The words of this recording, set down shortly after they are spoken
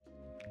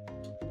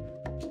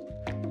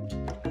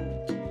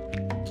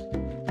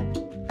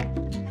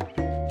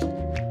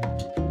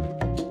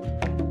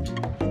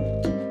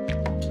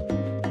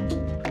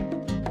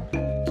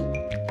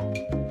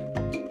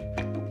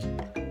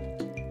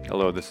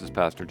Hello, this is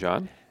Pastor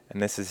John.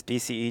 And this is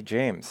DCE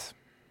James.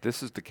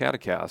 This is the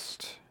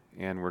Catechast,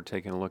 and we're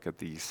taking a look at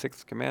the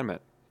sixth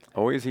commandment.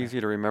 Always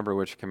easy to remember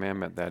which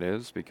commandment that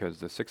is because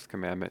the sixth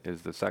commandment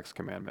is the sex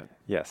commandment.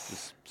 Yes.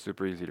 It's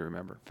super easy to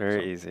remember.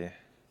 Very easy.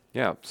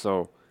 Yeah,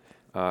 so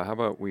how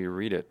about we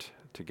read it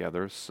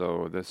together?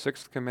 So the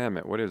sixth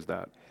commandment, what is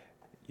that?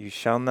 You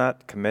shall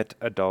not commit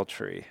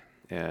adultery.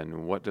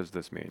 And what does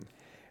this mean?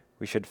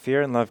 We should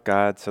fear and love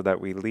God so that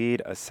we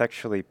lead a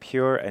sexually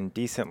pure and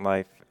decent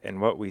life in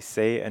what we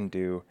say and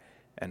do,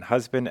 and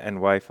husband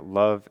and wife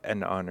love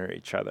and honor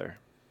each other.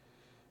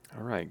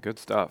 All right, good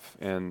stuff.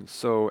 And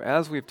so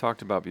as we've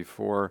talked about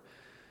before,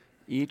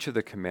 each of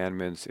the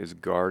commandments is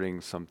guarding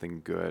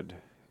something good,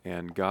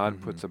 and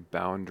God puts a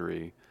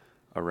boundary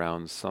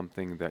around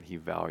something that he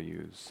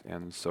values.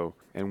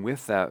 And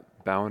with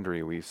that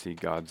boundary, we see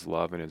God's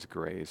love and his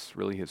grace,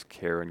 really his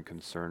care and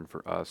concern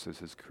for us as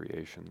his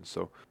creation.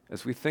 So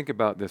as we think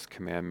about this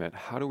commandment,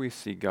 how do we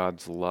see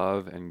God's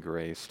love and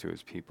grace to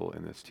his people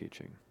in this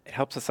teaching? It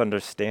helps us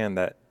understand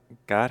that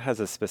God has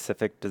a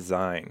specific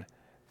design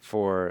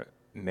for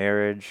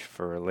marriage,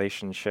 for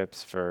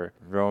relationships, for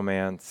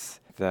romance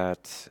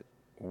that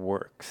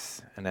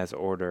works and has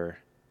order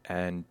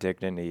and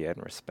dignity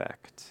and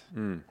respect.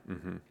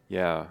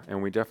 Yeah,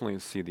 and we definitely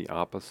see the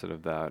opposite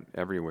of that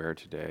everywhere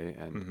today.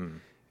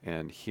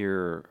 And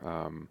here,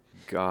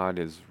 God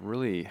is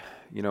really,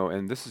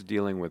 and this is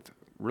dealing with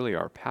really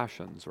our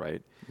passions,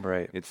 right?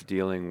 Right. It's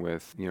dealing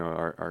with,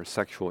 our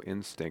sexual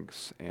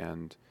instincts,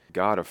 and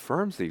God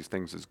affirms these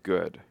things as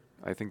good.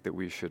 I think that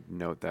we should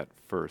note that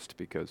first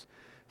because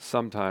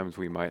sometimes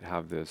we might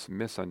have this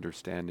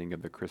misunderstanding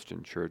of the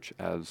Christian church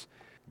as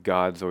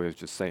God's always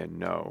just saying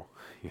no,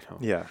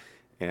 Yeah.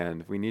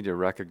 And we need to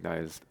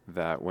recognize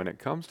that when it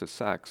comes to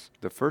sex,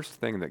 the first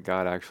thing that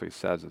God actually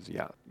says is,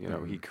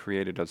 he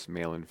created us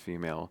male and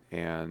female,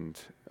 and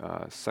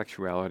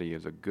sexuality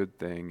is a good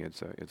thing.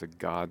 It's a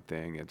God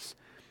thing.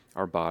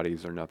 Our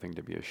bodies are nothing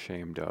to be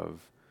ashamed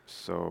of.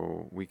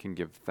 So we can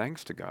give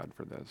thanks to God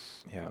for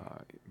this. Yeah.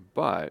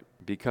 But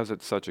because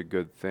it's such a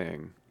good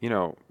thing,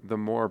 the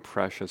more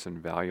precious and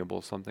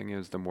valuable something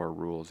is, the more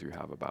rules you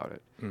have about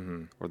it,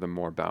 or the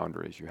more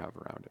boundaries you have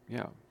around it.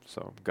 Yeah.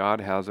 So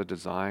God has a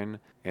design,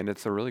 and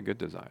it's a really good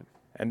design.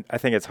 And I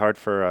think it's hard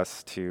for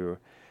us to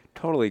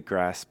totally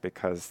grasp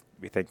because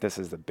we think this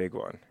is the big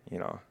one,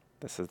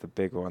 This is the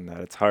big one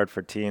that it's hard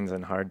for teens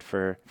and hard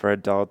for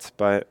adults,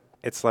 but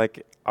it's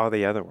like all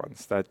the other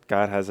ones, that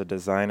God has a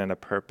design and a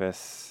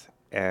purpose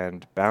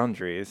and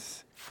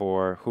boundaries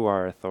for who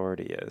our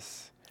authority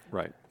is.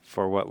 Right.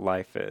 For what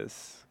life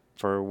is,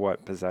 for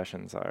what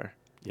possessions are.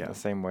 Yeah. The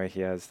same way he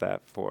has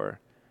that for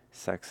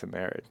sex and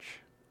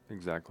marriage.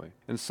 Exactly.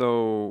 And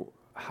so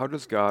how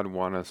does God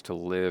want us to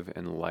live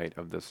in light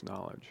of this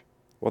knowledge?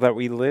 Well, that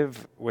we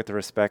live with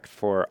respect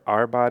for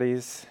our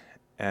bodies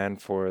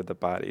and for the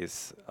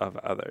bodies of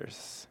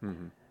others.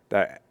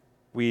 That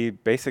we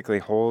basically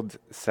hold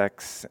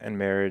sex and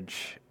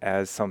marriage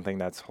as something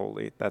that's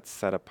holy, that's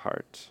set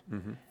apart,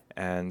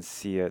 and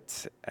see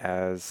it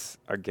as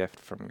a gift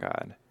from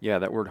God. Yeah,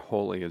 that word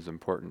holy is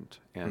important,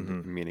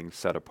 and meaning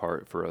set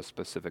apart for a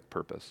specific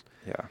purpose.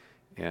 Yeah.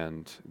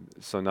 And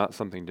so not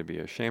something to be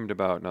ashamed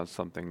about, not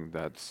something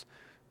that's,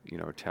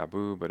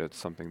 taboo, but it's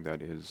something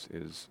that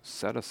is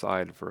set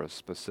aside for a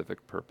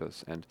specific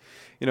purpose. And,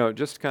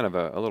 just kind of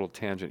a little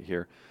tangent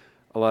here.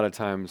 A lot of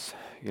times,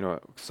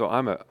 so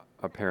I'm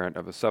a parent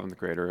of a seventh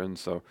grader, and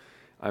so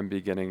I'm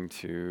beginning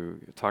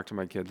to talk to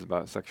my kids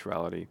about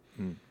sexuality.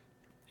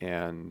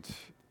 And,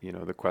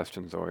 the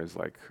question's always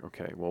like,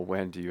 okay, well,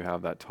 when do you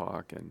have that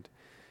talk? And,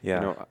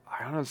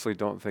 I honestly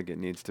don't think it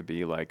needs to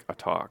be like a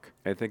talk.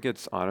 I think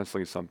it's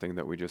honestly something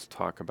that we just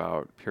talk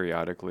about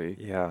periodically.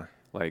 Yeah.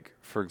 Like,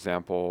 for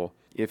example,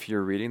 if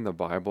you're reading the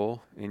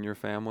Bible in your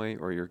family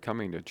or you're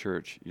coming to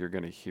church, you're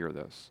going to hear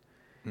this.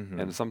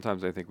 And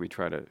sometimes I think we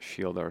try to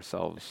shield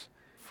ourselves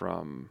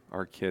from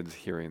our kids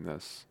hearing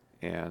this.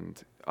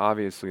 And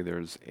obviously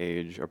there's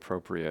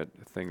age-appropriate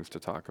things to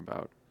talk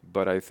about.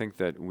 But I think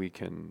that we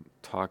can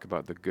talk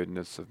about the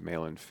goodness of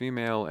male and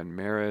female and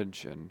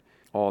marriage and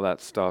all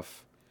that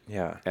stuff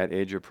at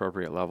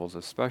age-appropriate levels,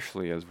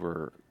 especially as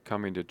we're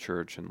coming to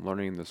church and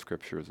learning the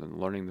scriptures and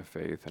learning the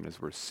faith and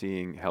as we're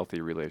seeing healthy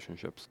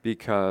relationships.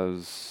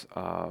 Because,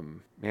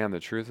 the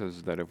truth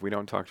is that if we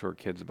don't talk to our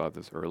kids about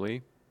this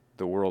early,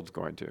 the world's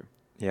going to.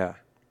 Yeah.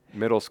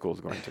 Middle school's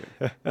going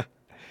to.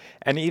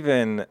 And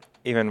even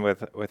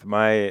with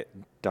my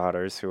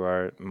daughters who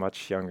are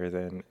much younger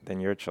than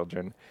your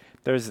children,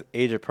 there's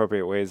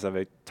age-appropriate ways of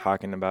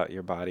talking about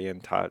your body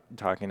and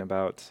talking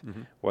about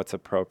what's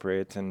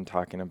appropriate and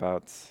talking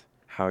about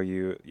how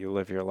you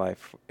live your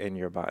life in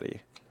your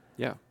body.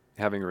 Yeah,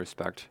 having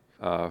respect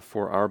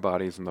for our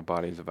bodies and the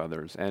bodies of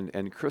others.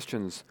 And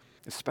Christians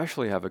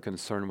especially have a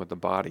concern with the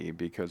body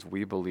because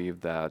we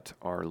believe that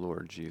our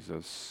Lord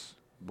Jesus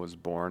was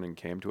born and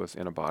came to us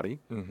in a body,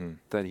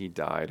 that he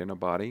died in a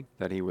body,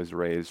 that he was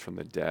raised from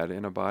the dead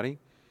in a body,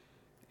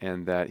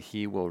 and that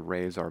he will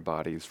raise our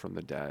bodies from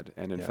the dead.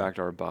 And in fact,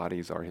 our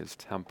bodies are his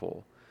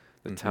temple,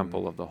 the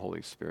temple of the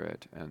Holy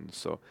Spirit. And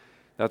so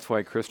That's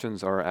why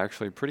Christians are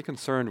actually pretty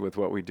concerned with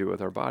what we do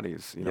with our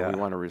bodies. You know, we Yeah.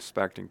 want to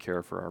respect and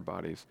care for our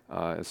bodies,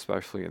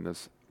 especially in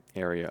this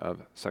area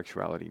of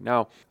sexuality.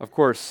 Now, of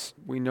course,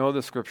 we know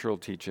the scriptural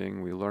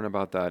teaching. We learn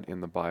about that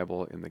in the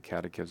Bible, in the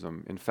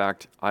Catechism. In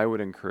fact, I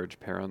would encourage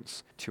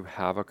parents to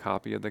have a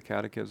copy of the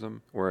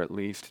Catechism, or at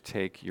least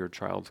take your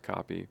child's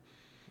copy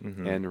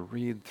Mm-hmm. and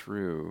read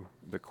through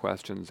the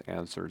questions,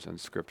 answers, and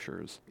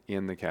scriptures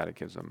in the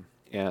Catechism.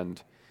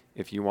 And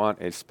if you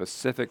want a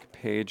specific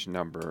page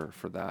number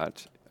for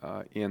that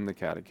in the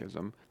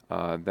Catechism,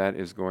 that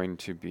is going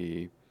to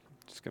be,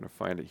 just going to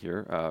find it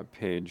here,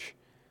 page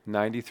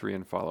 93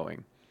 and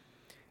following.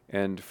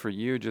 And for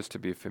you just to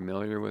be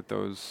familiar with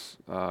those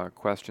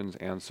questions,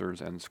 answers,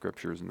 and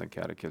scriptures in the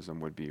Catechism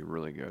would be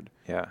really good.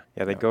 Yeah.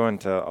 Yeah, they Yeah. go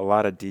into a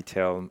lot of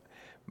detail,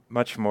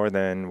 much more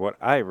than what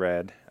I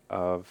read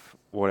of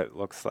what it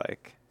looks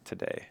like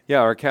today.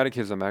 Yeah, our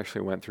catechism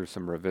actually went through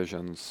some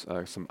revisions,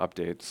 some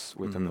updates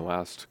within the Mhm.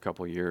 last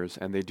couple of years,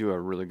 and they do a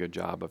really good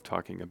job of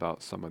talking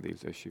about some of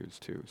these issues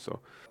too.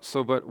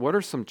 But what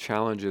are some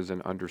challenges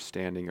in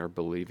understanding or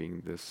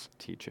believing this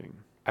teaching?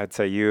 I'd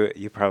say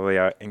you probably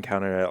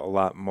encounter it a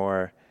lot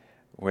more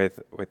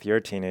with your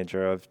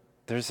teenager. Of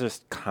there's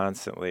just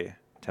constantly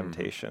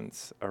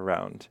temptations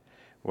around,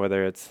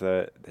 whether it's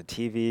the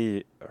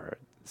TV or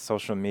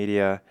social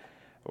media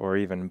or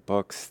even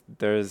books.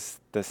 There's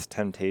this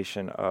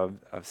temptation of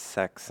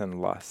sex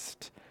and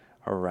lust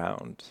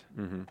around,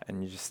 Mm-hmm.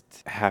 and you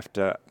just have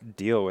to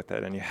deal with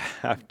it, and you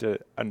have to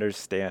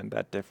understand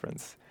that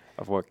difference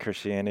of what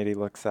Christianity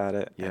looks at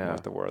it and Yeah.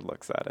 what the world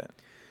looks at it.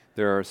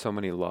 There are so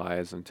many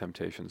lies and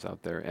temptations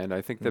out there, and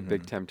I think the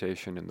big Mhm.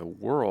 temptation in the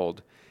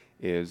world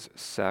is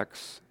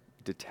sex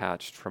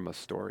detached from a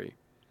story.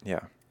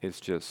 Yeah.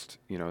 It's just,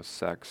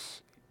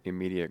 sex,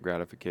 immediate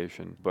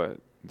gratification.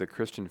 But the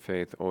Christian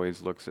faith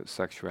always looks at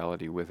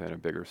sexuality within a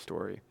bigger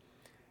story,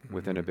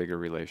 within a Mhm. bigger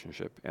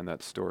relationship, and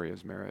that story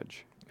is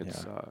marriage.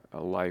 It's Yeah.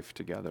 a life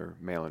together,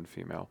 male and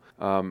female.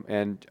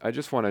 And I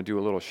just want to do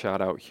a little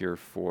shout out here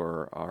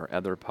for our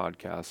other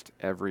podcast,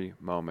 Every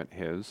Moment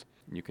His.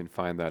 You can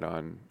find that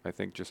on, I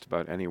think, just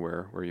about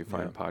anywhere where you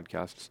find Yeah.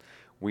 podcasts.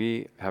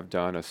 We have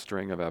done a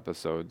string of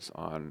episodes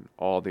on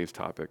all these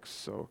topics.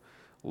 So,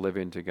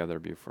 living together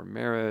before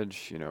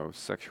marriage,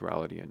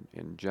 sexuality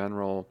in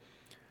general,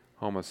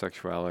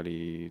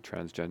 homosexuality,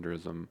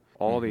 transgenderism,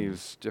 all Mhm.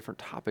 these different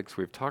topics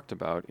we've talked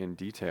about in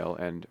detail.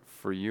 And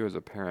for you as a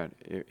parent,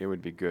 it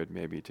would be good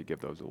maybe to give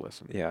those a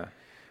listen. Yeah.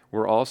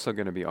 We're also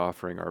going to be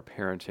offering our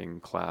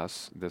parenting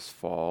class this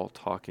fall,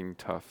 Talking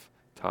Tough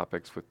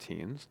Topics with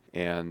Teens.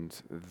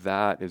 And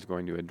that is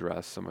going to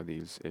address some of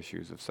these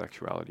issues of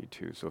sexuality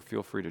too. So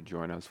feel free to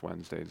join us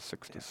Wednesdays,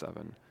 6 to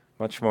 7.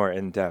 Much more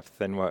in depth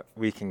than what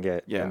we can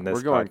get Yeah, in this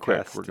we're going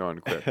quick. podcast. We're going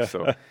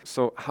quick.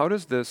 So how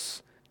does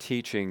this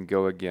teaching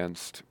go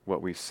against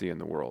what we see in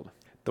the world?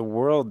 The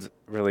world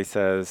really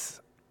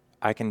says,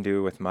 I can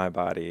do with my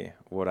body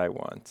what I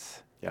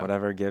want. Yeah.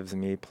 Whatever gives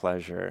me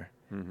pleasure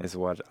Mhm. is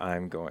what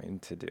I'm going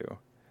to do.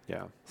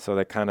 Yeah. So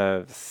that kind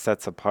of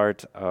sets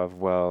apart of,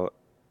 well,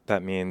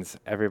 that means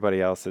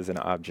everybody else is an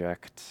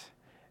object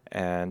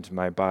and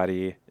my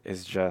body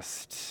is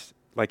just,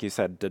 like you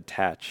said,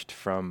 detached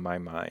from my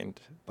mind.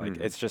 Like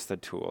Mhm. it's just a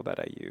tool that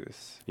I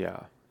use.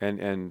 Yeah.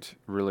 And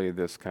really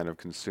this kind of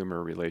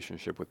consumer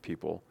relationship with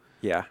people,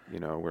 Yeah.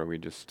 where we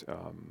just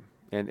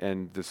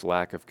and this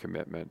lack of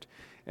commitment.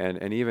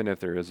 And even if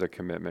there is a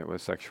commitment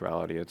with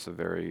sexuality, it's a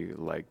very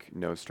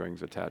no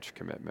strings attached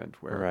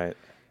commitment where Right.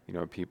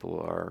 people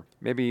are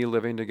maybe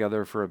living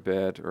together for a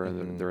bit, or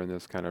Mhm. they're in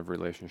this kind of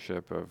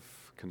relationship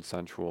of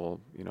consensual,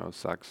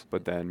 sex,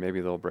 but then maybe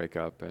they'll break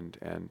up, and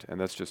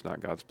that's just not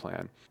God's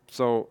plan.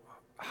 So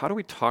how do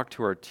we talk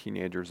to our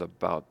teenagers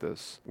about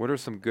this? What are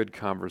some good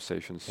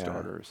conversation Yeah.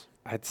 starters?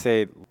 I'd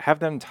say have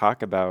them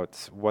talk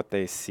about what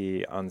they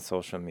see on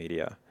social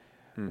media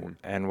Mhm.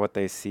 and what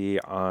they see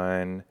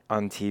on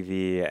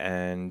TV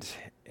and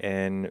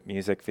in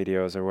music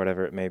videos or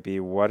whatever it may be.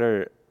 What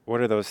are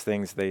those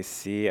things they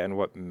see and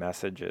what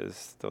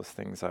messages those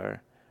things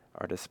are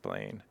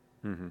displaying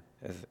Mhm.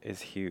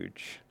 is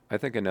huge. I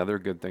think another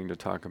good thing to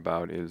talk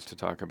about is to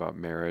talk about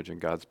marriage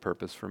and God's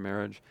purpose for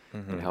marriage,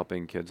 Mhm. and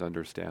helping kids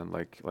understand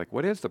like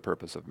what is the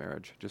purpose of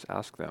marriage? Just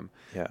ask them,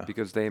 Yeah.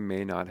 because they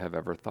may not have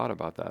ever thought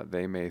about that.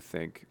 They may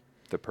think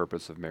the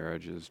purpose of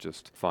marriage is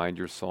just find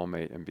your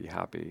soulmate and be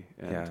happy,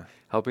 and Yeah.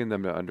 helping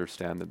them to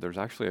understand that there's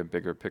actually a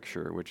bigger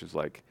picture, which is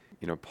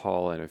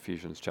Paul in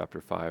Ephesians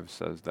chapter 5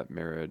 says that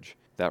marriage,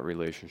 that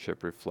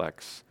relationship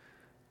reflects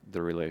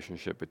the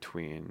relationship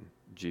between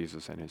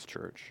Jesus and his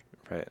church.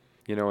 Right.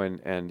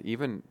 And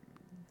even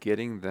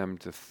getting them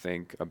to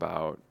think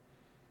about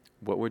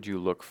what would you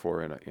look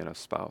for in a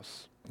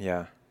spouse,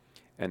 Yeah.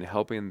 and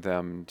helping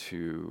them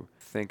to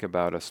think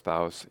about a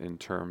spouse in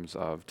terms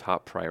of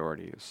top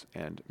priorities,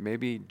 and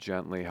maybe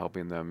gently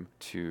helping them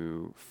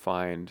to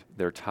find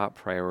their top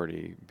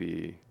priority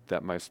be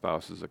that my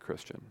spouse is a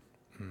Christian.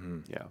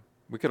 Mhm. Yeah.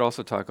 We could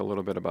also talk a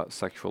little bit about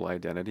sexual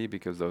identity,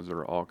 because those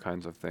are all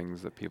kinds of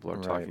things that people are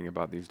Right. talking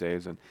about these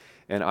days.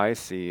 And I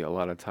see a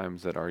lot of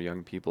times that our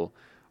young people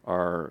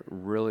are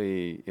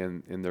really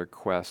in their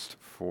quest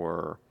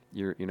for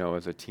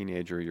as a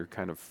teenager, you're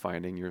kind of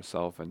finding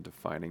yourself and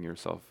defining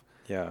yourself.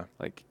 Yeah.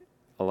 Like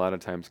a lot of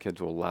times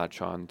kids will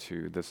latch on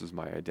to this is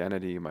my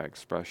identity, my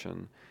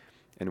expression.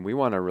 And we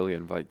want to really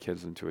invite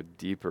kids into a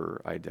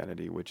deeper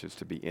identity, which is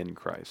to be in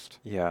Christ.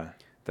 Yeah.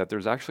 That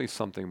there's actually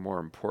something more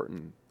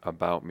important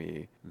about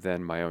me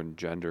than my own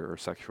gender or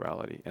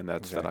sexuality, and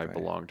that's that I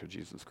Exactly. belong to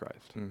Jesus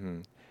Christ. Mm-hmm.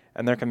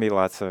 And there can be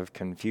lots of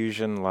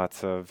confusion,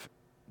 lots of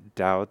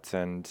doubt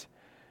and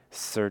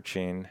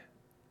searching,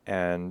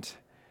 and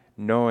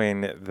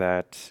knowing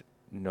that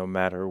no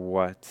matter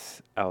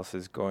what else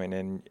is going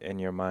in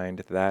your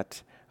mind,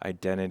 that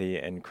identity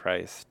in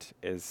Christ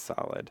is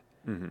solid.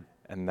 Mm-hmm.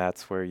 And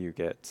that's where you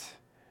get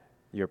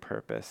your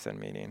purpose and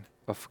meaning.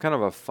 Kind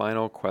of a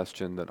final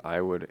question that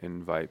I would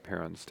invite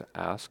parents to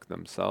ask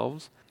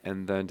themselves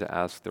and then to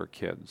ask their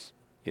kids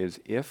is,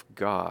 if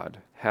God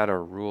had a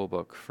rule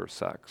book for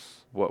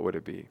sex, what would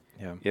it be?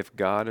 Yeah. If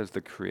God is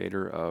the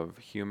creator of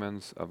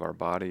humans, of our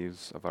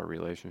bodies, of our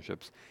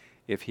relationships,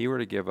 if he were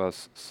to give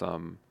us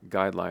some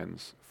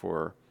guidelines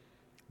for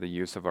the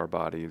use of our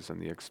bodies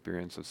and the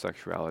experience of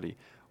sexuality,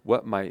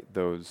 what might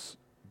those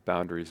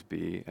boundaries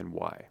be and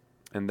why?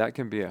 And that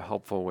can be a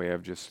helpful way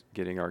of just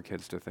getting our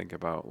kids to think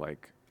about,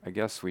 like, I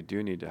guess we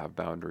do need to have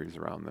boundaries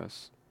around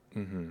this.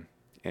 Mm-hmm.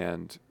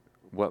 And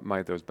what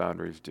might those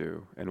boundaries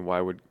do? And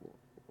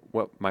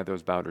what might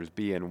those boundaries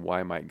be, and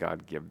why might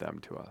God give them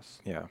to us?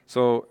 Yeah.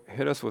 So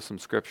hit us with some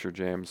scripture,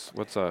 James.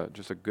 What's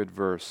just a good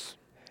verse?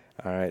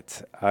 All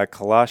right.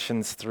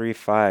 Colossians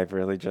 3:5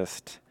 really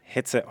just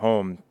hits it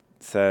home.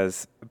 It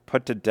says,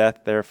 "Put to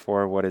death,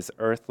 therefore, what is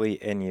earthly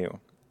in you,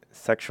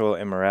 sexual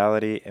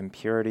immorality,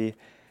 impurity,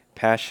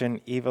 passion,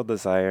 evil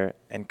desire,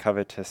 and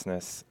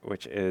covetousness,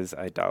 which is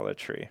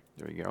idolatry."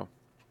 There you go.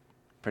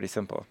 Pretty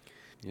simple.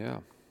 Yeah.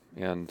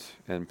 And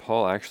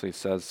Paul actually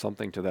says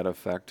something to that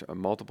effect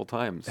multiple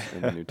times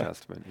in the New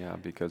Testament. Yeah,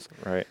 because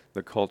Right.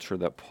 the culture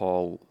that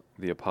Paul,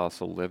 the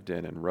apostle, lived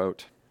in and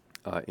wrote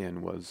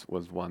in was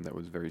one that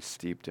was very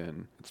steeped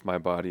in, it's my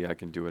body, I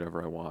can do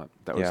whatever I want.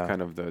 That was Yeah.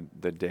 kind of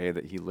the day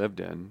that he lived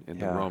in the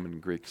Yeah.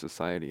 Roman Greek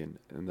society. And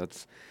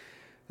that's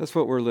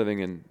what we're living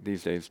in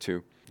these days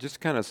too. Just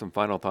kind of some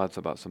final thoughts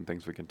about some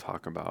things we can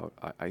talk about.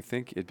 I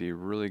think it'd be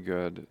really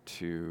good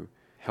to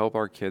help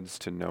our kids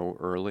to know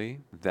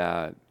early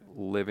that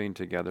living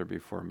together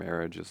before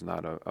marriage is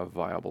not a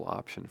viable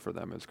option for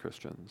them as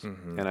Christians.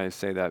 Mm-hmm. And I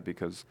say that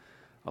because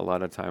a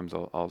lot of times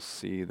I'll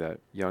see that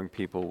young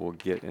people will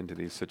get into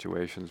these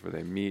situations where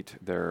they meet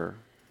their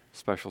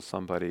special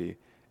somebody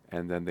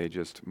and then they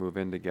just move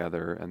in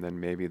together, and then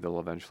maybe they'll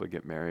eventually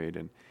get married.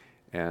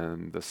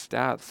 And the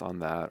stats on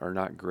that are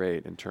not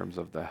great in terms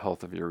of the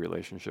health of your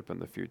relationship in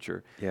the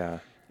future. Yeah.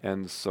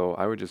 And so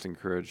I would just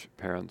encourage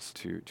parents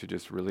to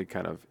just really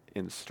kind of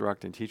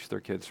instruct and teach their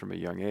kids from a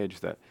young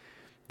age that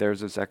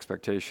there's this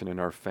expectation in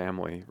our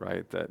family,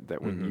 right,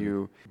 that when Mm-hmm.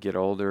 you get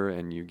older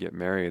and you get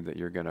married, that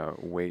you're going to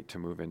wait to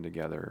move in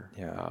together.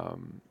 Yeah.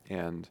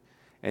 And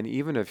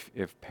even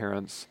if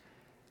parents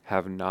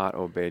have not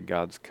obeyed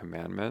God's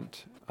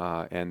commandment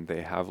and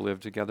they have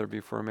lived together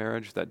before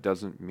marriage, that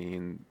doesn't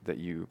mean that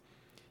you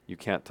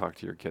can't talk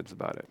to your kids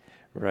about it.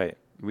 Right.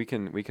 We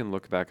can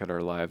look back at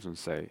our lives and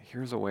say,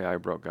 here's a way I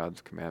broke God's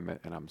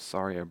commandment, and I'm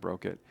sorry I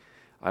broke it.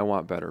 I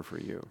want better for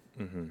you.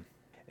 Mm-hmm.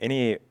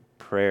 Any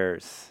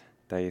prayers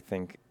that you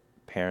think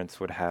parents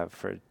would have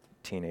for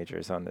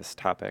teenagers on this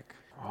topic?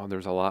 Oh,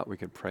 there's a lot we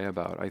could pray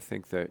about. I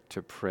think that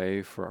to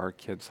pray for our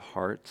kids'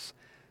 hearts,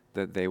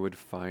 that they would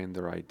find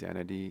their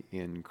identity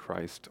in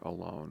Christ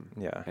alone.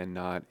 Yeah. And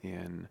not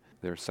in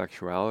their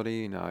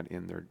sexuality, not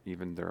in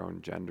even their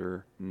own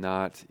gender,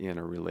 not in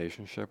a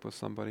relationship with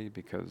somebody,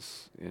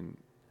 because in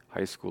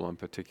high school in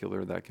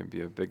particular, that can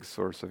be a big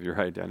source of your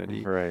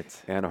identity. Right.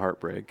 And a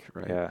heartbreak,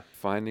 right? Yeah.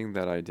 Finding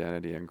that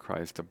identity in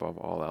Christ above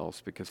all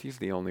else, because he's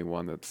the only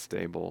one that's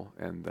stable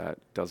and that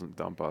doesn't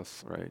dump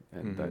us, right?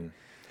 And Mm-hmm.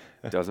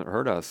 that doesn't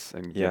hurt us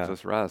and gives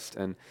us rest.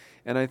 And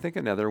I think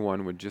another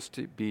one would just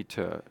be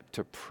to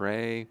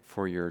pray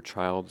for your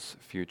child's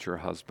future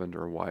husband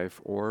or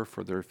wife, or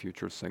for their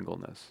future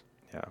singleness.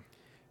 Yeah.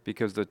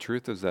 Because the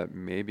truth is that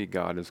maybe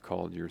God has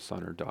called your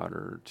son or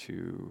daughter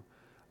to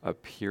a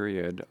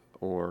period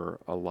or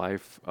a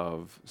life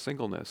of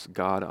singleness,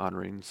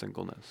 God-honoring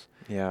singleness.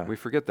 Yeah. We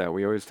forget that.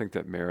 We always think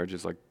that marriage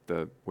is like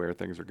where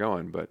things are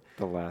going, but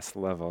The last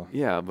level.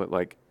 yeah, but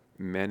like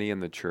many in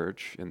the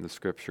church, in the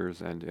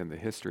scriptures, and in the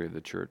history of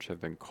the church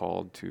have been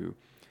called to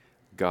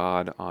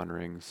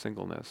God-honoring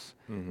singleness.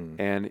 Mm-hmm.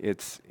 And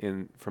it's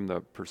from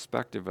the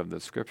perspective of the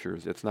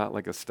scriptures, it's not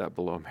like a step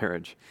below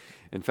marriage.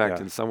 In fact,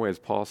 Yeah. in some ways,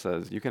 Paul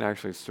says you can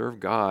actually serve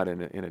God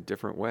in a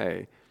different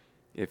way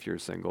if you're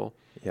single.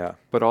 Yeah.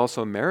 But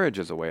also marriage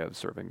is a way of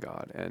serving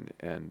God.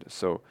 And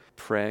so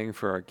praying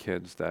for our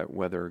kids that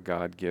whether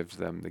God gives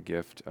them the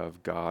gift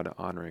of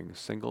God-honoring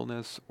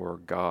singleness or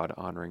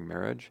God-honoring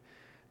marriage,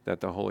 that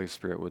the Holy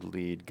Spirit would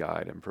lead,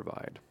 guide, and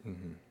provide.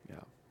 Mm-hmm.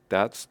 Yeah.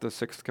 That's the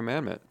sixth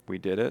commandment. We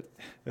did it.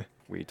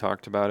 We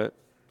talked about it.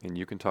 And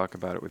you can talk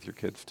about it with your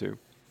kids too.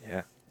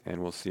 Yeah.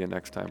 And we'll see you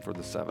next time for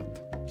the seventh.